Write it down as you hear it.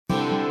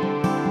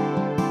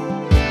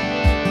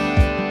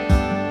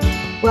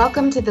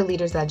Welcome to the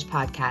Leaders Edge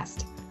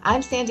podcast.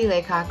 I'm Sandy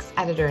Laycox,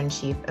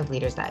 editor-in-chief of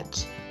Leaders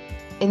Edge.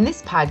 In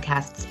this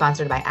podcast,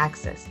 sponsored by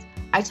AXIS,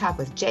 I talk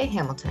with Jay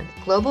Hamilton,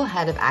 Global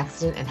Head of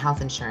Accident and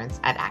Health Insurance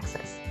at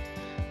AXIS.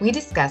 We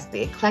discuss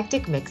the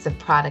eclectic mix of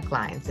product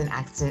lines in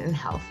accident and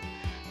health,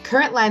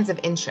 current lines of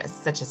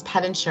interest such as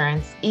pet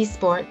insurance,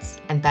 esports,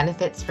 and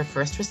benefits for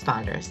first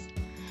responders.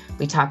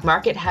 We talk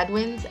market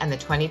headwinds and the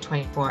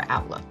 2024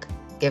 outlook.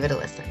 Give it a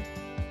listen.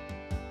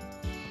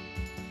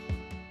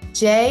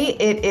 Jay,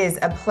 it is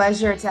a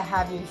pleasure to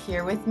have you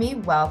here with me.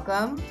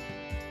 Welcome.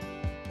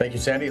 Thank you,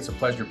 Sandy. It's a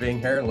pleasure being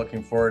here and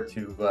looking forward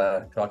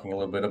to talking a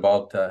little bit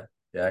about the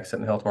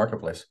accident and health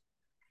marketplace.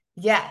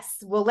 Yes.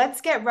 Well,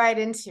 let's get right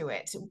into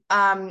it.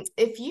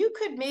 If you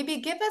could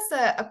maybe give us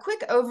a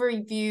quick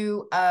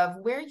overview of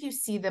where you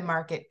see the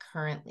market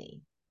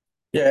currently.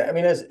 Yeah, I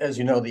mean, as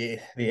you know, the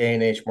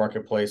A&H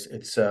marketplace,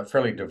 it's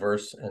fairly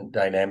diverse and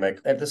dynamic.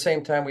 At the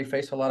same time, we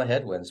face a lot of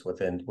headwinds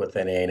within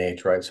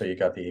A&H, right? So you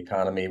got the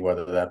economy,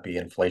 whether that be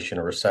inflation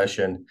or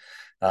recession.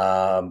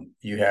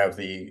 You have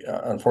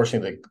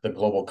unfortunately, the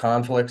global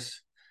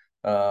conflicts,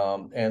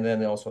 and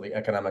then also the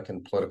economic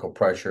and political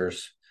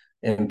pressures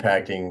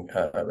impacting,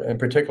 in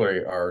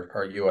particular,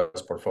 our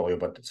U.S. portfolio,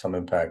 but some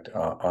impact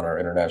on our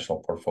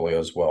international portfolio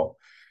as well.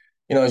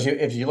 You know,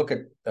 if you look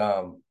at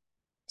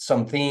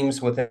some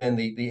themes within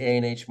the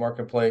A&H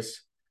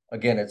marketplace.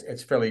 Again,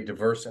 it's fairly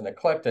diverse and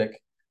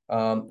eclectic.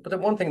 But the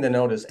one thing to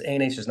note is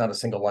A&H is not a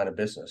single line of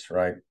business,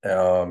 right?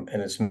 And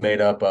it's made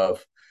up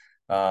of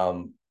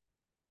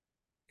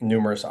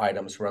numerous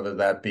items, whether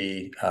that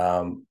be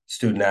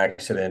student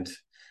accident,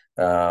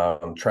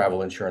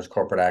 travel insurance,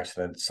 corporate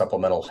accident,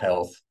 supplemental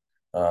health,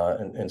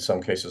 in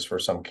some cases for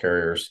some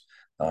carriers,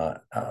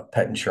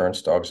 pet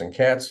insurance, dogs and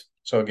cats.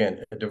 So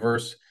again, a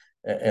diverse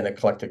and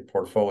eclectic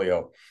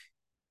portfolio.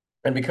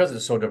 And because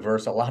it's so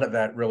diverse, a lot of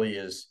that really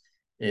is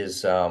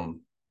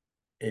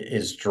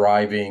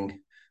driving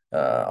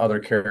other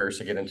carriers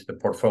to get into the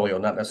portfolio,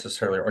 not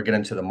necessarily, or get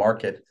into the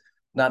market,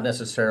 not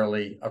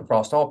necessarily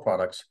across all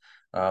products,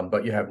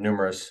 but you have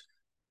numerous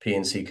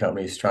P&C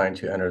companies trying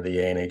to enter the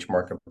A&H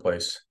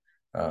marketplace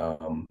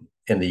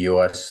in the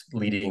U.S.,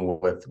 leading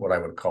with what I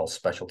would call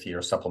specialty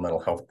or supplemental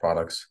health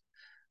products.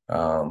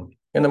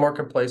 In the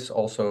marketplace,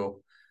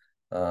 also,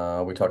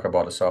 we talk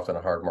about a soft and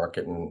a hard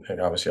market,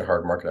 and obviously a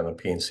hard market on the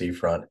P&C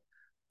front.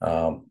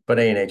 But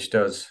A&H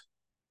does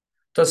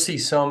see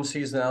some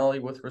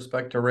seasonality with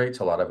respect to rates,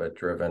 a lot of it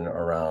driven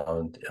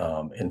around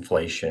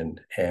inflation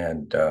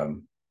and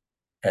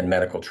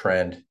medical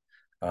trend.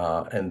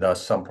 And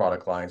thus some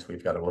product lines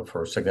we've got to look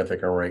for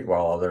significant rate,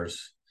 while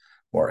others,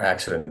 more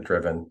accident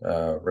driven,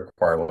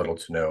 require little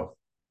to no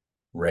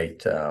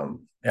rate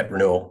at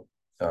renewal,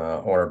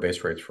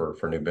 owner-based rates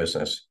for new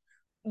business.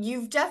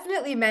 You've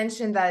definitely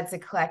mentioned that it's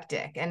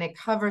eclectic and it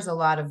covers a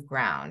lot of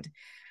ground.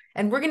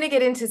 And we're going to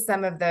get into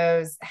some of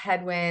those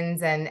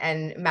headwinds and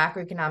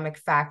macroeconomic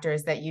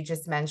factors that you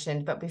just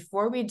mentioned. But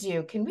before we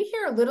do, can we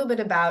hear a little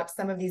bit about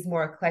some of these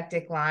more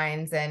eclectic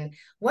lines and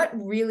what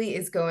really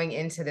is going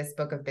into this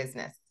book of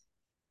business?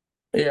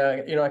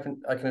 Yeah, you know,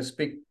 I can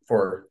speak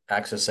for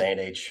AXIS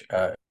A&H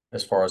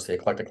as far as the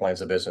eclectic lines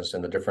of business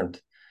and the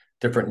different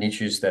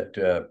niches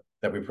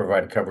that we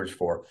provide coverage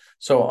for.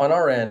 So on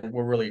our end,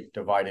 we're really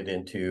divided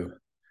into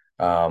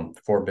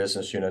 4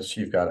 business units.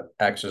 You've got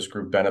AXIS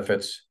Group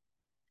Benefits.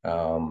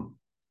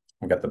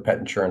 We've got the pet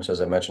insurance, as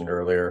I mentioned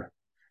earlier.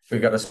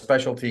 We've got a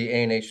specialty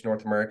A&H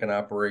North American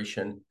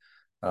operation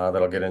that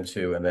I'll get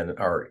into, and then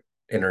our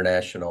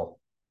international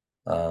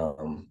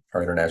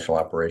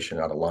operation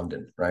out of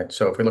London, right?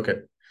 So if we look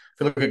at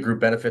group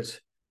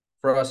benefits,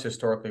 for us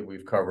historically,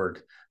 we've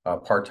covered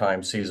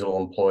part-time seasonal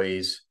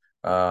employees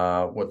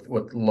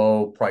with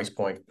low price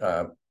point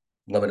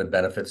limited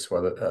benefits,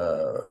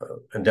 whether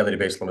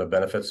indemnity-based limited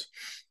benefits.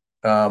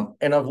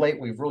 And of late,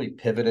 we've really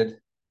pivoted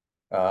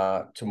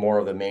to more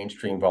of the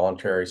mainstream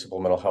voluntary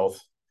supplemental health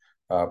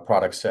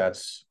product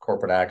sets,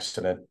 corporate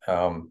accident,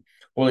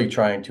 really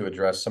trying to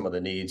address some of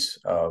the needs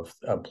of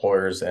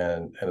employers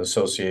and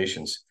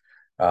associations.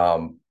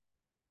 You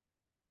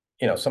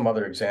know, some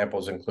other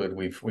examples include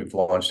we've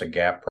launched a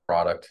gap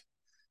product,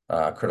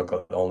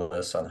 critical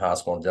illness on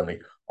hospital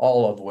indemnity,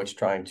 all of which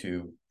trying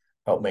to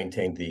help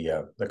maintain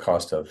the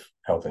cost of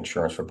health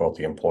insurance for both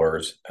the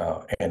employers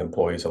and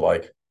employees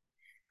alike.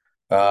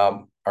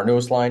 Our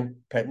newest line,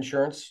 pet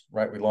insurance,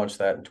 right? We launched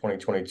that in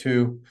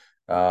 2022.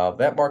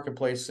 That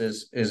marketplace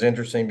is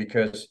interesting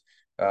because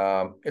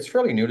it's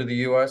fairly new to the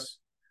U.S.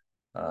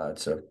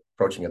 It's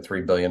approaching a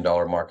 $3 billion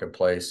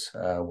marketplace,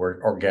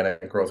 where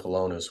organic growth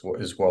alone is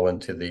well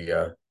into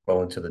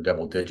the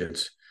double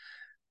digits.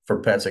 For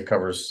pets, it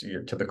covers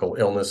your typical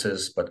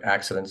illnesses, but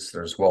accidents,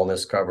 there's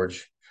wellness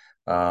coverage,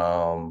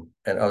 and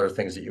other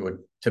things that you would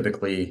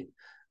typically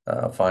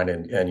find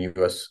in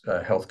U.S.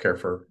 healthcare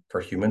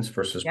for humans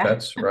versus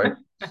pets, right?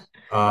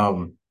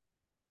 And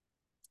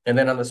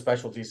then on the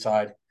specialty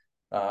side,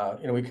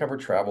 you know, we cover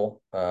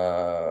travel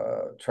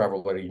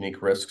at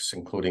unique risks,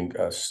 including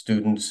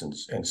students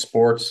and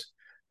sports.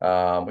 We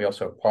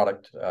also have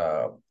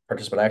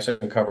participant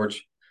accident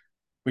coverage.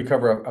 We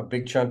cover a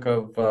big chunk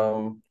of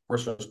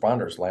first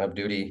responders, line of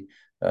duty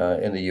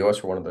in the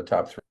U.S. We're one of the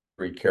top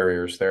three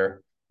carriers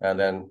there. And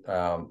then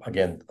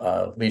again,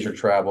 leisure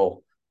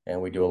travel,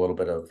 and we do a little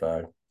bit of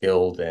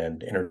guild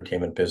and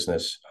entertainment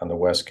business on the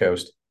West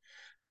Coast.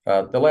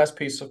 The last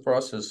piece for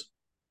us is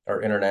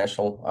our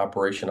international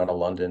operation out of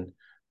London,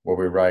 where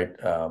we write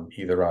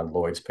either on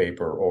Lloyd's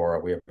paper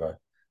or we have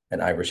an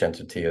Irish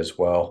entity as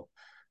well.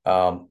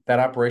 That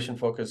operation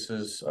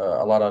focuses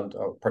a lot on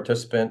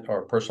participant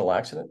or personal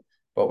accident,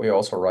 but we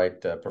also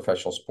write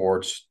professional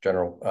sports,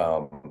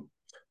 general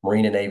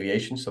marine and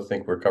aviation. So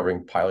think we're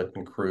covering pilot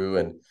and crew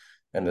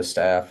and the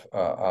staff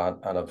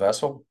on a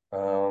vessel.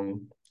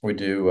 We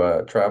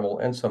do travel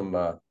and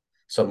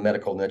some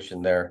medical niche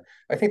in there.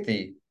 I think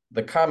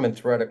the common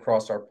thread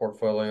across our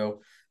portfolio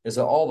is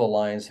that all the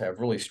lines have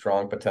really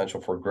strong potential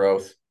for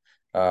growth,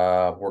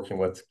 working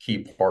with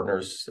key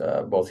partners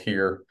both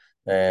here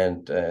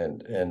and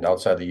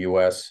outside the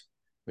U.S.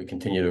 We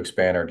continue to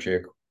expand our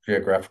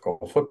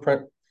geographical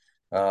footprint.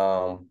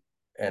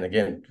 And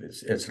again,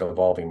 it's an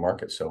evolving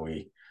market, so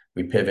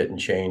we pivot and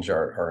change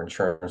our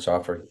insurance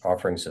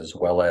offerings as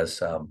well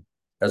as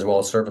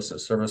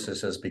services.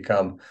 Services has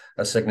become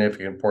a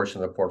significant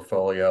portion of the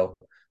portfolio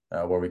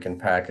where we can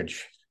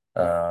package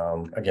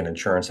again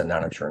insurance and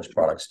non-insurance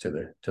products to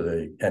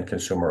the end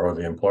consumer or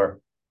the employer.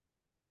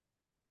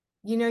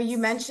 You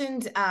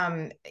mentioned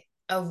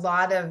a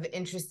lot of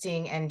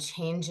interesting and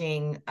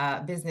changing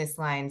business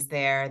lines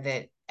there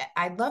that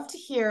I'd love to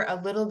hear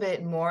a little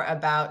bit more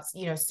about,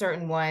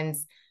 certain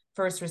ones,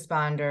 first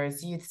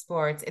responders, youth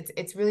sports.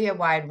 It's really a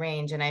wide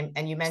range.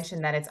 And you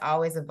mentioned that it's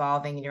always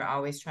evolving and you're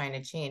always trying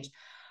to change.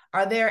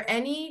 Are there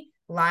any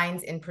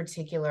lines in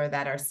particular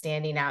that are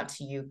standing out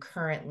to you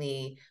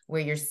currently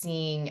where you're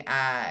seeing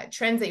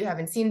trends that you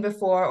haven't seen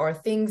before, or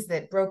things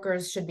that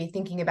brokers should be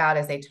thinking about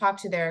as they talk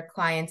to their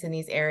clients in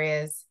these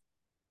areas?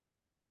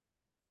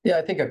 Yeah,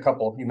 I think a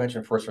couple. You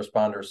mentioned first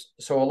responders.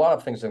 So a lot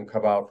of things have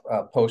come out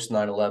post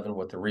 9/11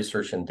 with the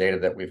research and data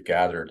that we've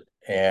gathered.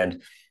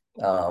 And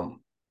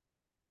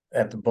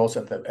both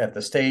at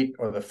the state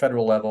or the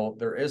federal level,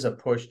 there is a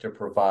push to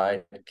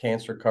provide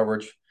cancer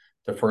coverage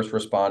to first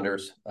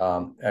responders.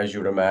 As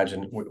you would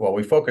imagine,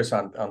 we focus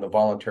on the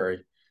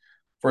voluntary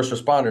first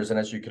responders, and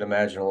as you can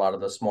imagine, a lot of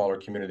the smaller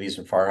communities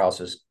and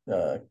firehouses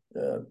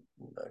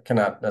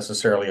cannot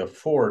necessarily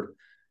afford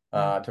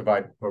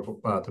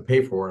to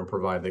pay for and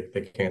provide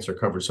the cancer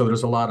coverage. So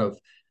there's a lot of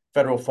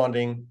federal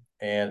funding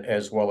and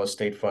as well as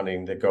state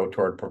funding that go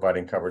toward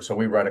providing coverage. So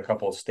we write a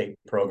couple of state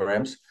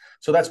programs.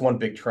 So that's one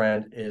big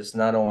trend, is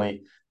not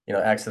only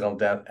accidental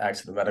death,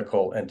 accident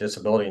medical, and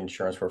disability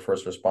insurance for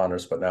first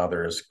responders, but now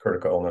there is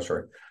critical illness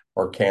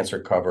or cancer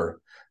cover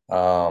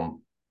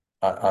on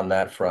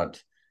that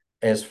front.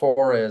 As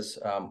far as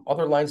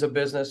other lines of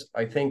business,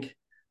 I think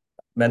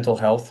mental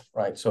health,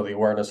 right? So the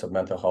awareness of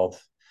mental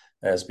health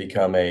has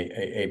become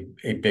a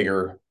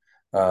bigger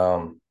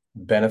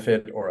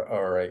benefit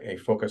or a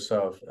focus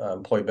of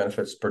employee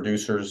benefits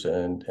producers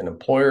and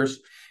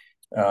employers.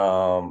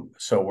 So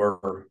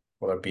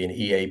whether it be an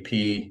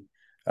EAP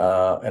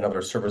and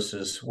other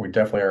services, we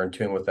definitely are in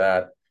tune with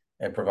that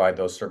and provide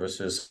those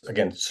services.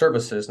 Again,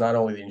 services, not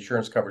only the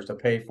insurance coverage to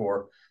pay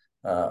for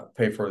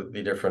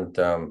the different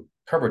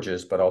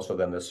coverages, but also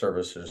then the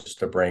services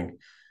to bring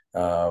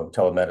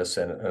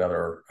telemedicine and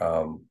other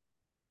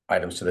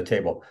items to the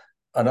table.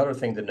 Another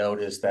thing to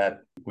note is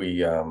that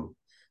we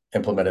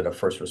implemented a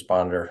first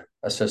responder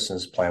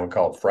assistance plan we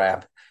call it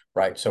FRAP,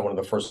 right? So one of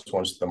the first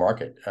ones to the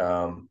market.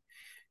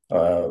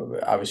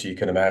 Obviously, you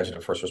can imagine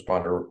a first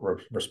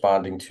responder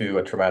responding to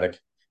a traumatic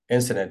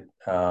incident.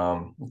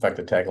 In fact,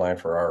 the tagline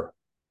for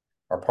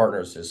our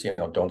partners is,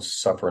 don't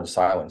suffer in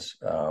silence.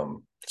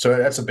 So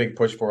that's a big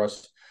push for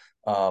us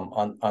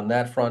on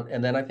that front.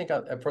 And then I think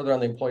further on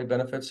the employee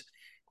benefits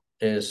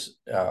is,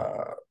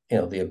 the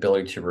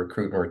ability to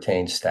recruit and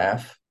retain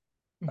staff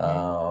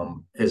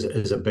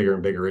is a bigger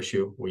and bigger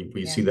issue.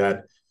 We see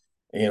that,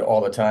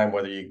 all the time,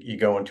 whether you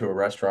go into a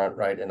restaurant,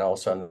 right, and all of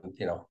a sudden,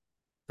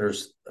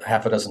 there's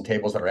half a dozen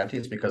tables that are empty.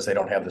 It's because they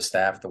don't have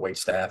the wait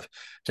staff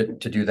to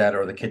do that,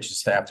 or the kitchen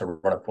staff to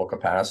run at full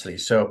capacity.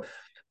 So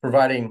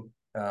providing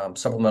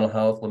supplemental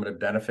health, limited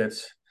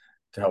benefits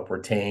to help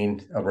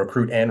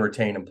recruit and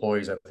retain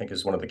employees, I think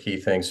is one of the key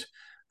things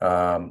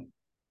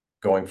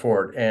going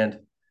forward. And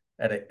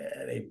at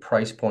a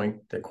price point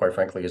that, quite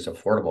frankly, is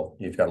affordable.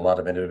 You've got a lot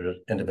of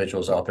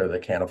individuals out there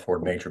that can't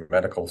afford major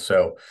medical.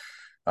 So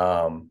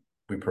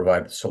we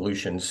provide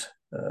solutions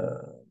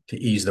to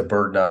ease the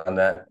burden on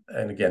that.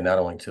 And again, not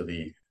only to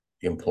the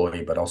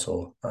employee, but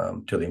also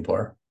to the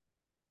employer.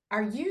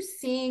 Are you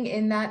seeing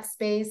in that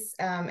space,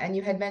 and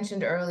you had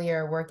mentioned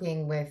earlier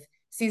working with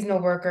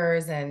seasonal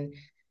workers and,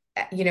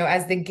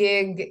 as the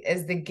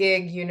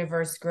gig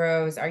universe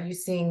grows, are you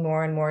seeing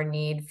more and more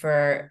need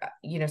for,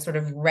 sort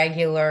of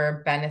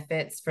regular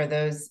benefits for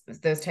those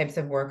types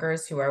of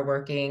workers who are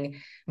working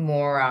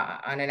more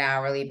on an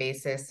hourly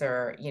basis,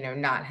 or,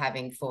 not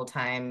having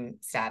full-time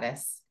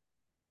status?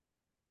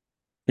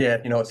 Yeah,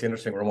 it's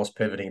interesting. We're almost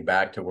pivoting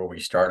back to where we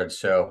started.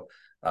 So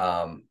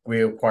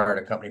We acquired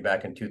a company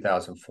back in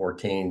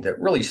 2014 that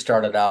really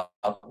started out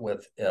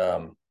with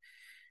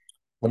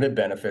limited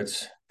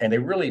benefits, and they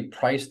really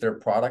priced their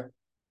product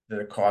that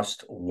it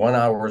cost 1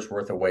 hour's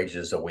worth of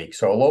wages a week.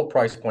 So a low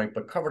price point,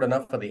 but covered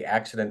enough of the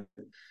accident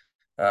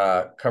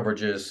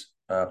coverages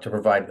to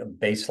provide a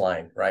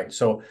baseline, right?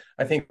 So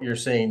I think what you're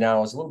seeing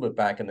now is a little bit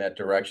back in that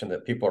direction,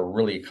 that people are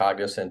really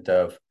cognizant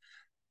of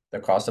the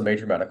cost of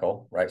major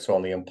medical, right? So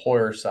on the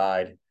employer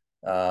side,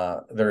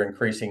 they're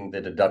increasing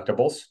the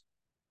deductibles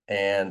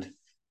and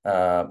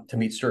to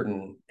meet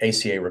certain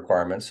ACA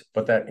requirements,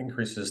 but that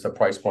increases the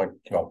price point.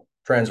 Well,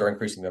 trends are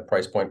increasing the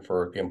price point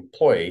for the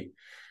employee.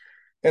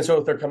 And so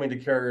if they're coming to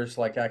carriers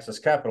like Access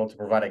Capital to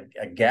provide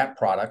a gap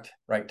product,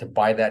 right, to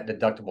buy that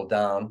deductible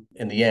down,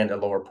 in the end, a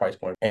lower price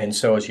point. And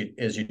so as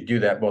you do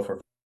that, both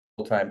for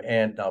full-time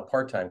and now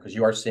part-time, because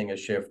you are seeing a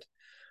shift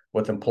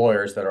with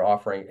employers that are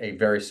offering a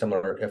very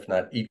similar, if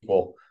not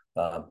equal,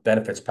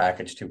 benefits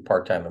package to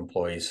part-time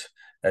employees,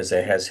 as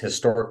it has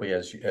historically,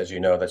 as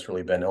you know, that's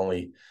really been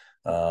only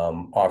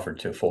offered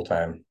to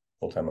full-time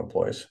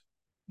employees.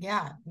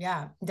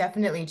 Yeah,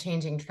 definitely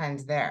changing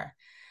trends there.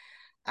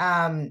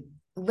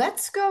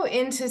 Let's go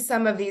into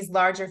some of these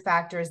larger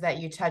factors that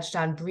you touched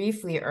on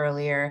briefly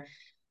earlier,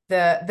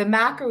 the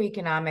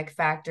macroeconomic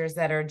factors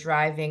that are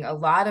driving a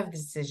lot of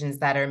decisions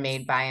that are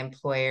made by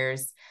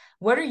employers.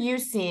 What are you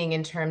seeing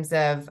in terms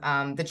of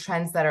the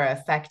trends that are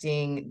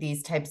affecting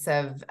these types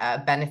of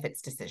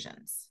benefits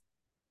decisions?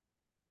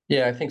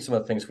 Yeah, I think some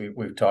of the things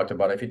we've talked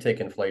about, if you take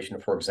inflation,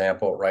 for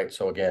example, right?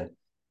 So again,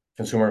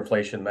 consumer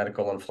inflation,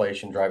 medical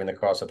inflation, driving the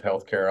cost of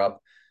healthcare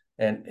up,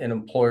 and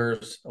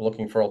employers are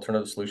looking for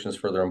alternative solutions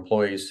for their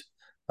employees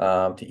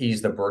to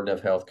ease the burden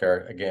of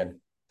healthcare, again,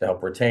 to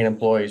help retain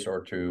employees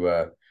or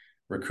to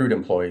recruit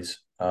employees.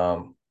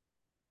 In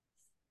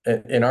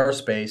our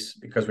space,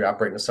 because we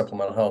operate in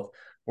supplemental health,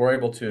 we're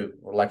able to,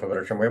 for lack of a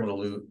better term, we're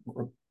able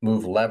to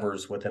move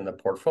levers within the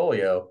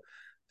portfolio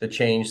to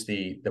change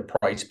the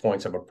price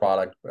points of a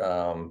product.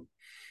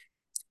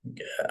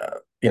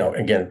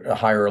 Again,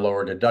 higher or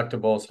lower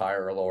deductibles,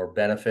 higher or lower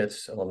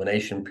benefits,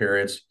 elimination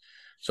periods.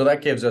 So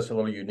that gives us a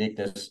little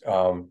uniqueness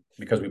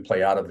because we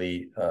play out of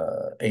the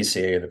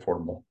ACA, the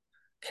Affordable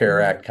Care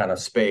Act kind of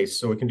space.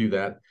 So we can do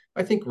that.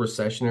 I think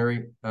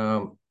recessionary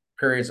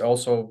periods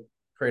also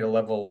create a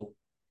level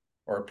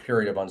or a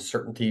period of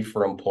uncertainty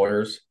for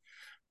employers.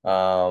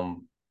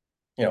 So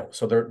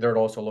they're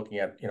also looking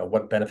at,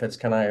 what benefits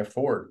can I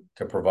afford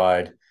to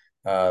provide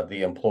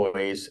the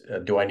employees?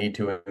 Do I need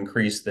to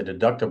increase the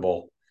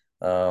deductible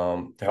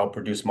to help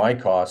reduce my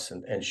costs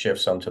and shift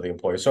some to the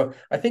employees? So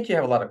I think you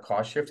have a lot of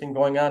cost shifting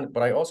going on,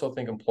 but I also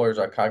think employers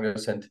are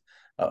cognizant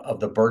of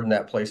the burden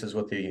that places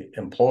with the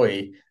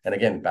employee. And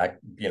again, back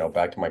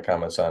to my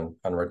comments on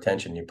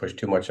retention, you push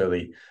too much of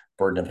the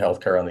burden of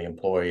healthcare on the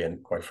employee,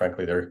 and quite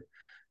frankly,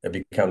 it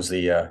becomes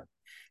the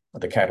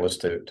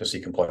catalyst to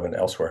seek employment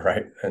elsewhere,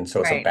 right? And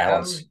so it's a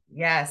balance.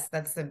 Yes,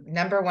 that's the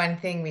number one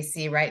thing we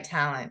see, right?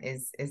 Talent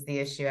is the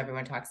issue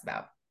everyone talks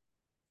about.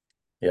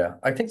 Yeah,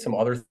 I think some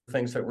other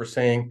things that we're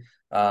seeing,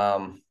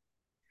 I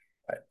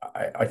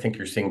think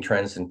you're seeing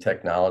trends in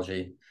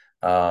technology.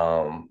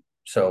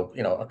 So,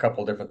 a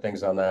couple of different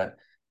things on that.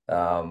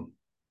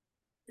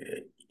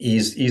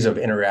 Ease of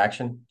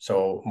interaction.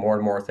 So more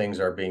and more things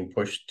are being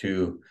pushed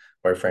to,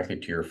 quite frankly,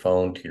 to your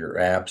phone, to your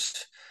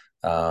apps.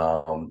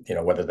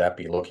 Whether that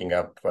be looking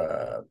up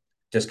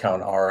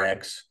discount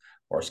RX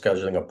or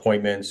scheduling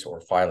appointments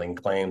or filing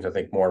claims. I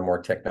think more and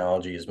more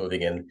technology is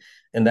moving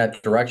in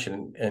that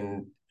direction.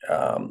 And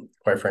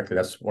quite frankly,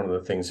 that's one of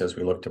the things as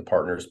we look to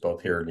partners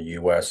both here in the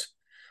US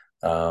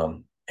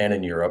and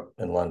in Europe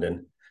and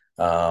London.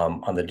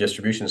 On the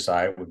distribution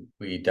side,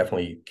 we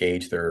definitely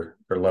gauge their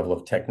level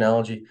of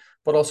technology,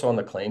 but also on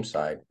the claim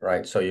side,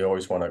 right? So you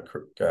always want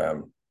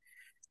to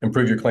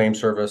improve your claim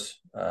service,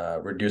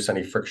 reduce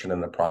any friction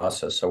in the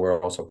process. So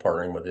we're also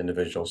partnering with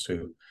individuals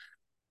who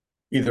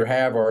either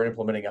have or are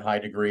implementing a high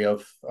degree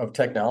of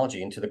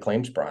technology into the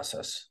claims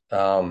process.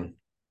 One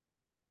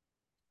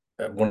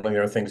of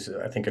the other things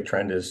I think a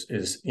trend is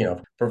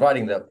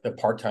providing the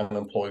part-time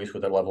employees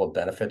with a level of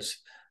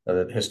benefits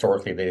that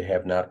historically they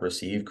have not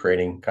received,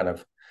 creating kind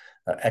of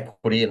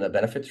equity in the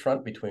benefits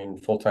front between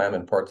full-time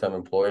and part-time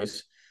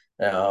employees,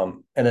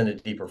 and then a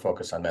deeper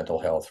focus on mental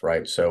health,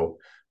 right? So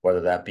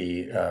whether that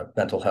be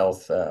mental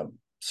health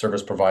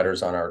service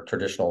providers on our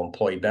traditional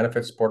employee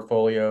benefits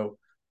portfolio,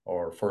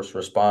 or first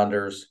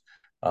responders,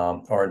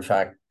 or in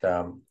fact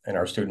in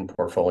our student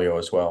portfolio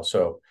as well.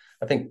 So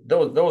I think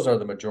those are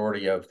the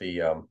majority of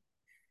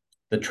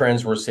the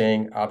trends we're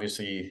seeing.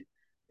 Obviously,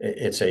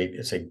 it's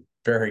a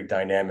very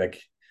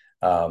dynamic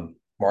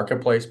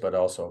marketplace, but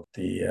also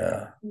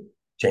the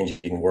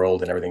changing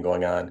world and everything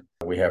going on.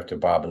 We have to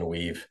bob and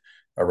weave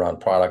around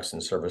products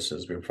and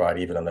services we provide,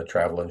 even on the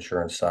travel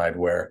insurance side,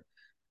 where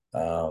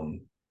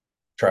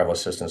travel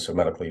assistance, so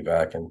medical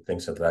evac and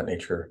things of that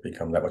nature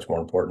become that much more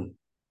important.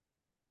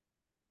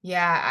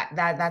 Yeah,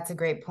 that's a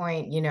great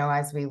point.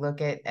 As we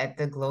look at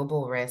the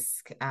global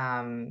risk,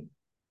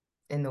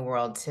 in the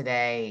world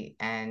today,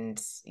 and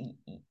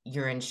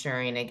you're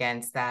insuring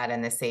against that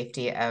and the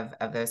safety of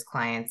those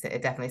clients,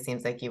 it definitely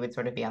seems like you would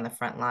sort of be on the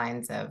front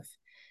lines of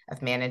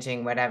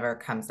managing whatever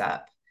comes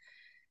up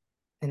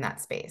in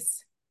that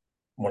space.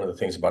 One of the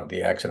things about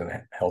the accident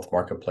health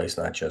marketplace,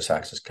 not just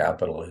Access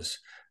Capital, is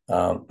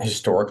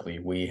historically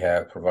we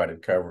have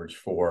provided coverage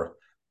for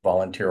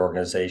volunteer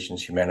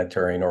organizations,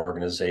 humanitarian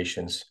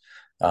organizations,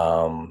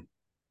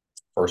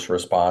 first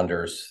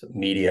responders,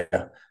 media,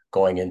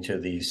 going into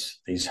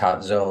these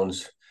hot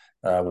zones,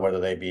 whether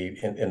they be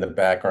in the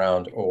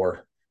background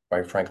or,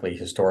 quite frankly,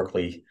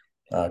 historically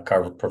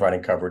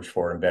providing coverage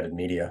for embedded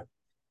media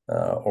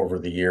over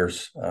the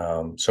years.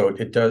 So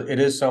it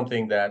is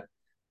something that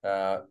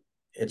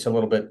it's a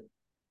little bit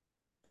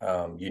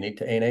unique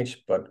to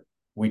A&H, but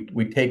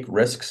we take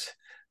risks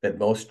that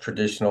most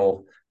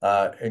traditional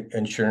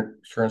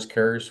insurance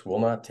carriers will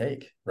not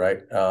take,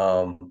 right?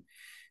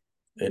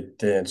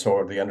 And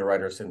so the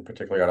underwriters, in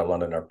particular out of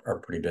London, are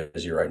pretty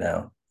busy right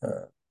now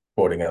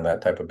quoting on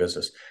that type of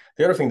business.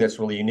 The other thing that's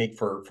really unique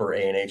for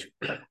A&H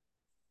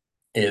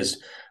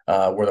is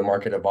where the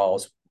market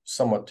evolves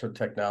somewhat to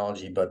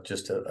technology, but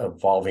just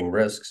evolving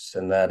risks,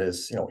 and that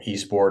is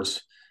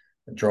esports,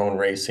 drone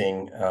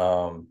racing,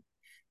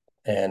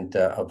 and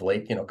of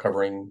late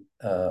covering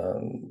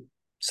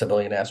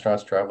civilian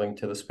astronauts traveling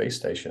to the space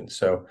station.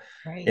 So,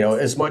 right.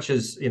 As much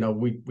as,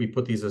 we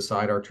put these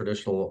aside, our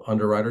traditional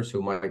underwriters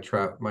who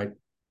might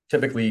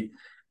typically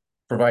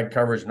provide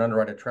coverage and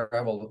underwrite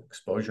travel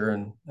exposure.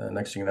 And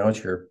next thing you know,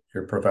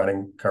 you're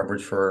providing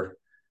coverage for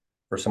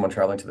someone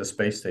traveling to the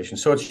space station.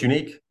 So it's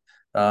unique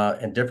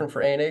and different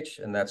for A&H.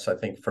 And that's, I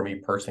think, for me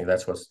personally,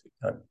 that's what's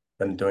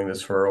been doing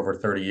this for over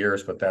 30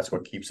 years, but that's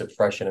what keeps it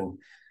fresh and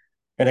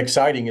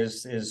exciting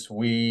is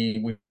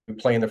we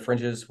play in the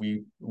fringes.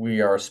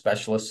 We are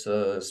specialists,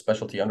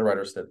 specialty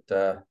underwriters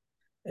that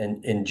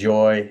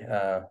enjoy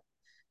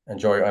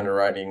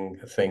underwriting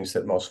things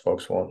that most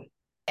folks won't.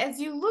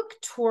 As you look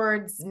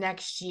towards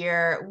next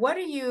year,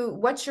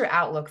 what's your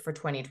outlook for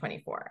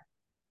 2024?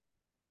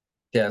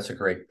 Yeah, that's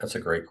a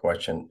great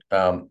question.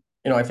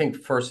 I think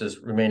first is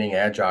remaining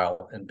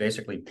agile and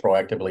basically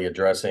proactively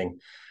addressing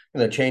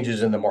the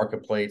changes in the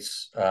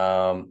marketplace,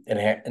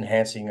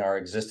 enhancing our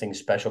existing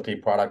specialty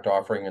product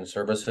offering and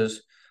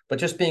services, but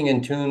just being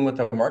in tune with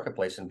the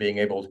marketplace and being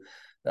able,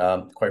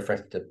 quite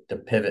frankly, to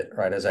pivot,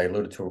 right? As I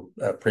alluded to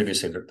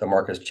previously, the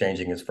market is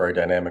changing. It's very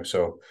dynamic.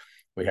 So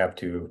we have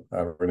to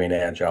remain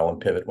agile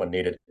and pivot when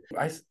needed.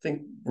 I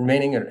think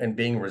remaining and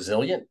being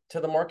resilient to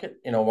the market,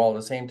 while at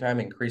the same time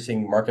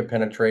increasing market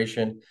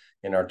penetration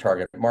in our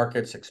target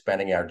markets,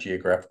 expanding our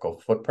geographical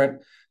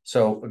footprint.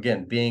 So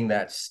again, being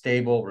that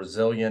stable,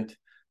 resilient,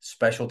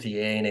 specialty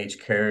A&H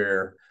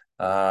carrier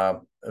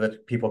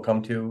that people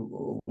come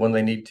to when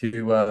they need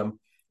to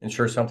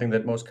insure something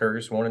that most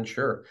carriers won't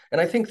insure. And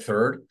I think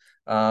third,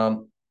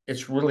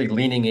 it's really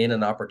leaning in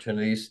on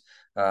opportunities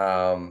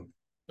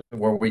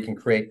where we can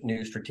create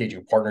new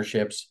strategic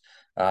partnerships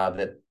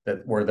that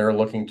where they're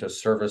looking to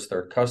service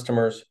their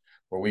customers,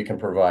 where we can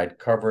provide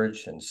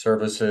coverage and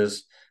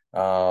services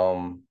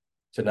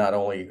to not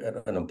only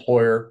an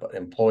employer, but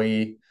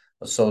employee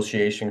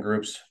association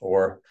groups,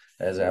 or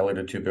as I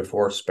alluded to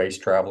before, space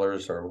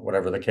travelers or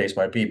whatever the case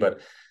might be.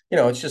 But,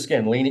 it's just,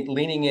 again,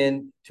 leaning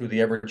in to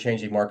the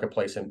ever-changing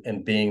marketplace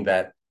and being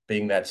that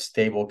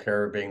stable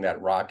carrier, being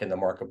that rock in the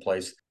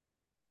marketplace.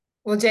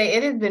 Well, Jay,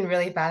 it has been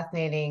really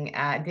fascinating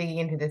digging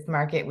into this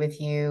market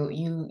with you.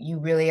 You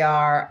really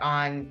are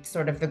on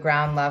sort of the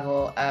ground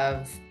level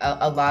of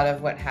a lot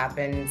of what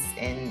happens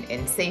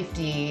in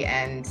safety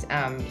and,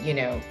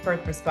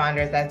 first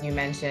responders, as you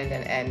mentioned,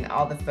 and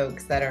all the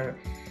folks that are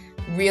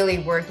really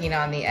working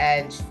on the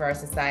edge for our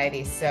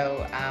society.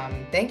 So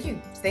thank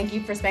you. Thank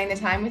you for spending the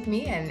time with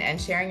me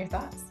and sharing your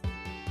thoughts.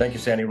 Thank you,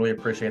 Sandy. Really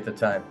appreciate the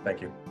time.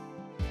 Thank you.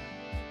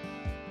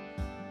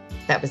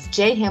 That was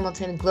Jay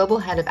Hamilton, Global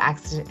Head of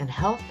Accident and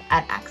Health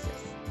at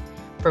AXIS.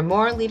 For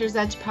more Leaders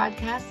Edge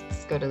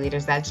podcasts, go to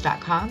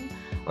leadersedge.com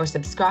or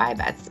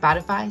subscribe at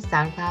Spotify,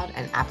 SoundCloud,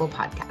 and Apple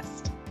Podcasts.